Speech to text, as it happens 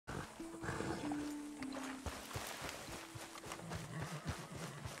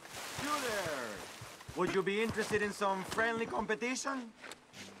Would you be interested in some friendly competition?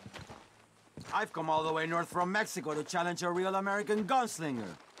 I've come all the way north from Mexico to challenge a real American gunslinger.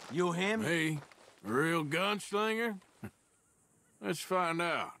 You him? Me? A real gunslinger? Let's find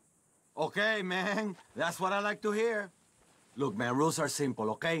out. Okay, man. That's what I like to hear. Look, man, rules are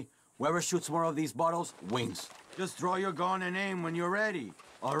simple, okay? Whoever shoots more of these bottles wins. Just draw your gun and aim when you're ready,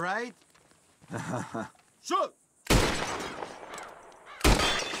 all right? Shoot!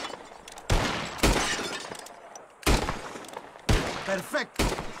 Perfecto!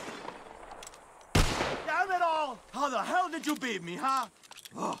 Damn it all! How the hell did you beat me, huh?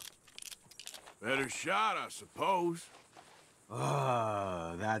 Oh. Better shot, I suppose.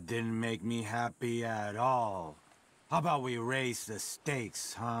 That didn't make me happy at all. How about we raise the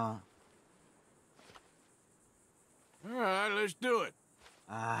stakes, huh? All right, let's do it.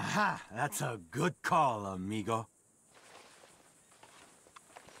 Aha! That's a good call, amigo.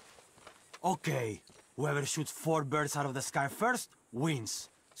 Okay, whoever shoots 4 birds out of the sky first wins.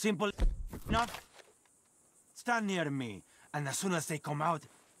 Simple enough. Stand near me, and as soon as they come out,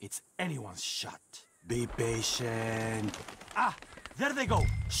 it's anyone's shot. Be patient. Ah! There they go!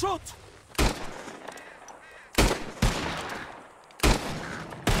 Shoot!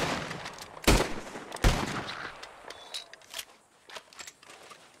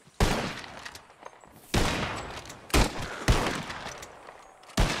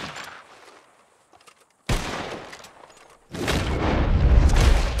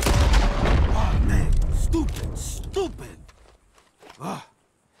 Stupid!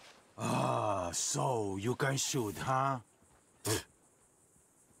 So you can shoot, huh?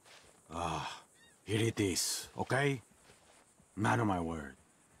 Here it is, okay? Man of my word.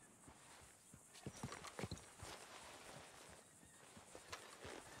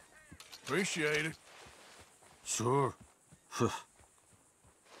 Appreciate it. Sure.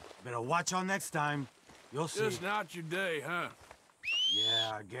 Better watch out next time. You'll see. Just not your day, huh?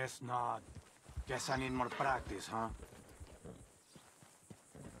 Yeah, I guess not. Guess I need more practice, huh?